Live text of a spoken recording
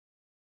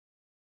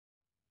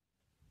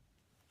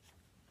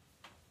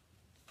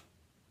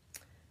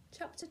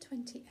Chapter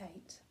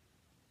 28.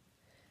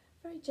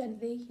 Very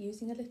gently,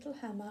 using a little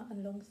hammer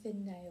and long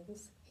thin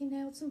nails, he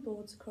nailed some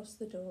boards across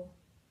the door.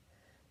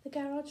 The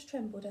garage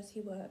trembled as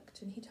he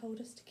worked, and he told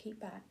us to keep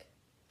back.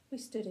 We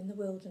stood in the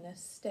wilderness,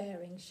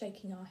 staring,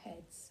 shaking our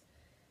heads.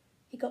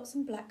 He got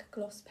some black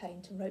gloss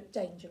paint and wrote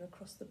danger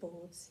across the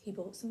boards. He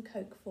bought some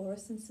Coke for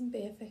us and some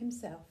beer for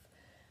himself,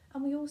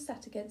 and we all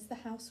sat against the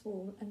house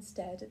wall and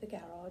stared at the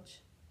garage.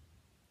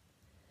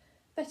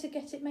 "Better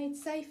get it made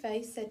safe,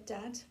 eh?" said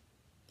Dad.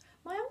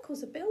 "My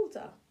uncle's a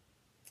builder,"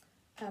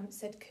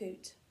 said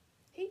Coot.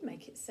 "He'd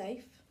make it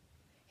safe.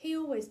 He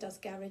always does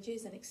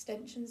garages and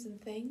extensions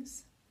and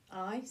things."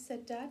 "Aye,"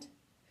 said Dad.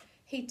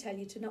 "He'd tell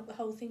you to knock the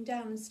whole thing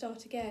down and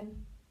start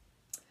again."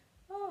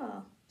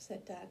 "Ah,"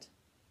 said Dad.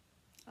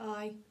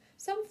 "Aye,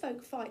 some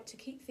folk fight to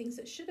keep things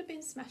that should have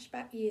been smashed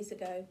back years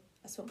ago.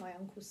 That's what my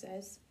uncle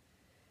says."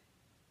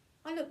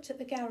 I looked at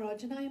the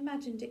garage and I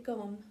imagined it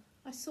gone.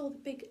 I saw the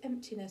big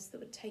emptiness that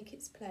would take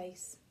its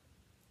place.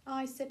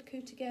 "Aye," said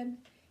Coot again.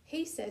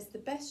 "He says the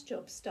best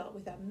jobs start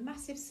with a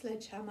massive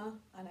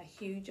sledgehammer and a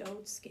huge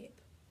old skip."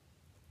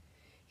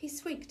 He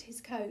swigged his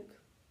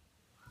Coke.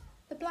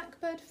 The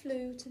blackbird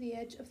flew to the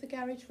edge of the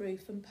garage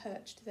roof and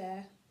perched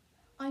there.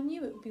 I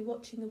knew it would be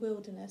watching the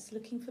wilderness,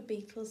 looking for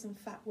beetles and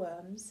fat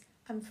worms,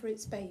 and for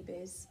its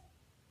babies.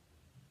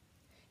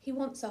 "He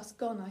wants us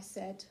gone," I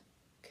said.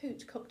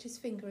 Coot cocked his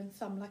finger and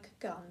thumb like a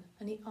gun,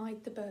 and he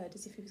eyed the bird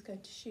as if he was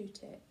going to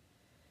shoot it.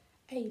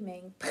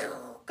 Aiming,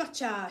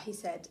 "Gotcha," he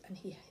said, and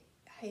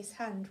his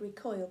hand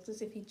recoiled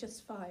as if he'd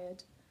just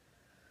fired.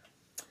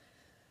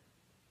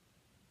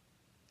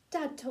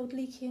 Dad told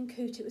Leaky and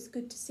Coot it was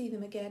good to see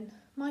them again.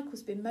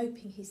 "Michael's been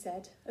moping," he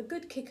said. "A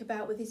good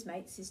kickabout with his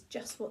mates is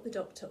just what the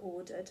doctor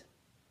ordered."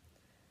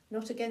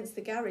 "Not against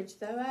the garage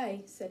though,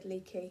 eh?" said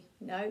Leaky.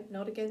 "No,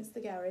 not against the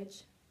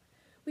garage."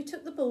 We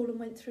took the ball and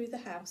went through the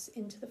house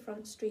into the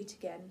front street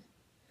again.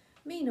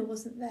 Mina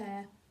wasn't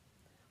there.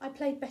 I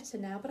played better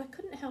now, but I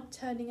couldn't help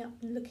turning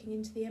up and looking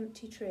into the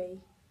empty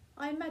tree.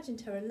 I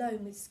imagined her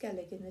alone with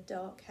Skellig in the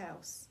dark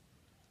house.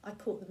 I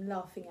caught them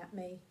laughing at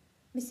me.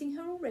 "Missing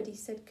her already?"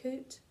 said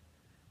Coot.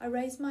 I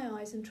raised my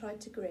eyes and tried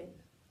to grin.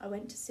 I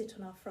went to sit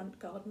on our front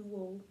garden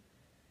wall.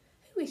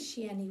 "Who is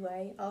she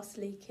anyway?" asked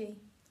Leaky.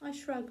 I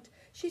shrugged.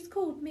 "She's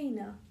called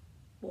Mina."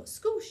 "What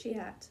school's she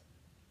at?"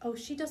 "Oh,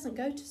 she doesn't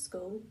go to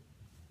school."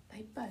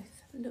 They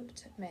both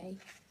looked at me.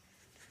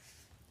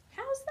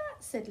 "How's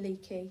that?" said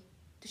Leaky.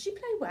 "Does she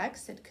play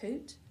wags?" said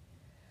Coot.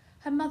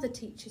 "Her mother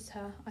teaches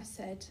her," I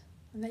said,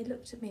 and they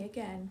looked at me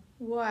again.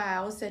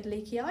 "Wow," said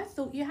Leaky. "I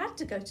thought you had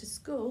to go to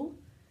school."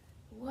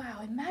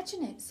 "Wow,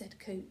 imagine it," said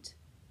Coot.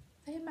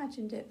 They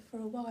imagined it for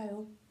a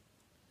while.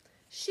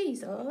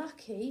 "She's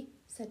lucky,"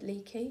 said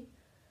Leaky.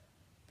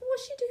 "But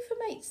what's she do for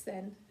mates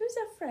then? Who's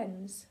her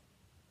friends?"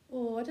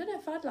 "Oh, I don't know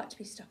if I'd like to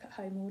be stuck at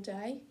home all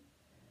day."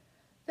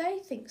 "They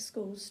think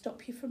schools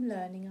stop you from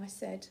learning," I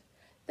said.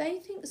 "They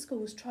think the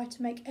schools try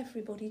to make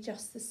everybody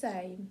just the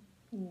same."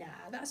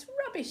 "Nah, that's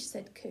rubbish,"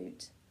 said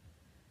Coot.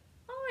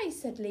 "Aye,"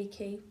 said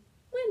Leaky.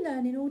 "We're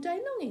learning all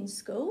day long in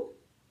school."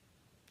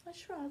 I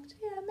shrugged.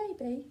 "Yeah,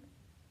 maybe."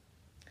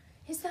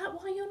 "Is that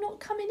why you're not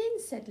coming in?"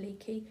 said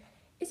Leaky.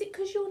 "Is it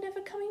because you're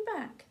never coming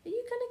back? Are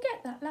you going to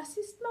get that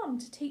lass's mum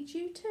to teach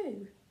you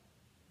too?"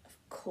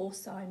 "Of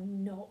course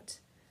I'm not."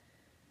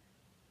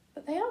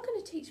 "But they are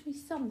going to teach me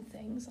some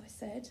things," I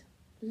said.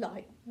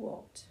 "Like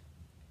what?"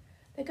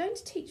 "They're going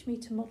to teach me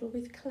to model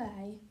with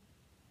clay.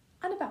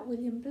 And about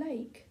William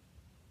Blake."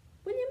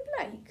 "William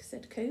Blake?"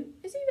 said Coot.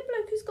 "Is he the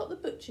bloke who's got the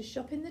butcher's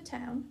shop in the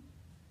town?"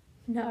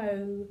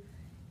 "No,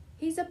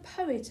 he's a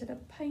poet and a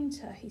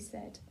painter," he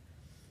said.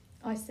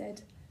 I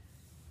said,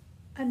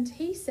 "and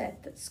he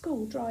said that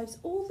school drives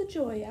all the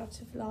joy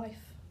out of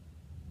life."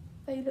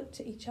 They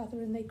looked at each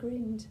other and they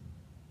grinned.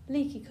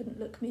 Leaky couldn't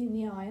look me in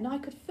the eye, and I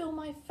could feel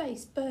my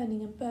face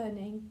burning and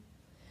burning.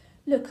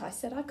 "Look," I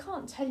said, "I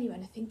can't tell you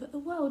anything, but the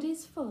world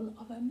is full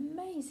of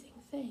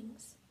amazing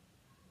things."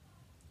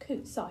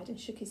 Coot sighed and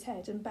shook his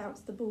head and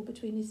bounced the ball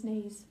between his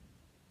knees.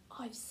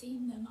 "I've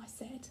seen them," I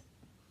said.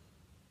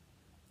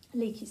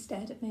 Leaky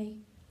stared at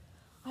me.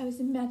 I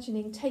was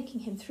imagining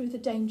taking him through the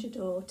danger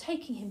door,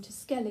 taking him to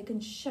Skellig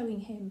and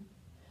showing him.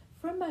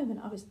 For a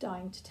moment I was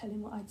dying to tell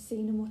him what I'd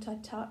seen and what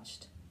I'd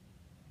touched.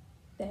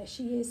 "There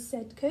she is,"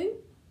 said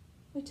Coot.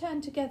 We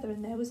turned together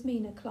and there was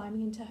Mina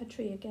climbing into her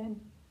tree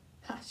again.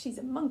 "Ha, she's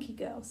a monkey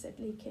girl," said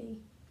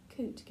Leaky.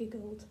 Coot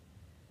giggled.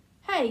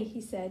 "Hey," he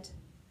said,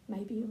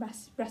 "maybe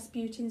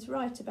Rasputin's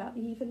right about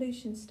the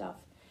evolution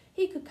stuff.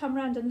 He could come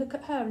round and look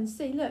at her and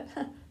see, look,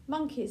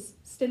 monkeys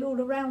still all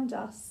around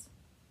us."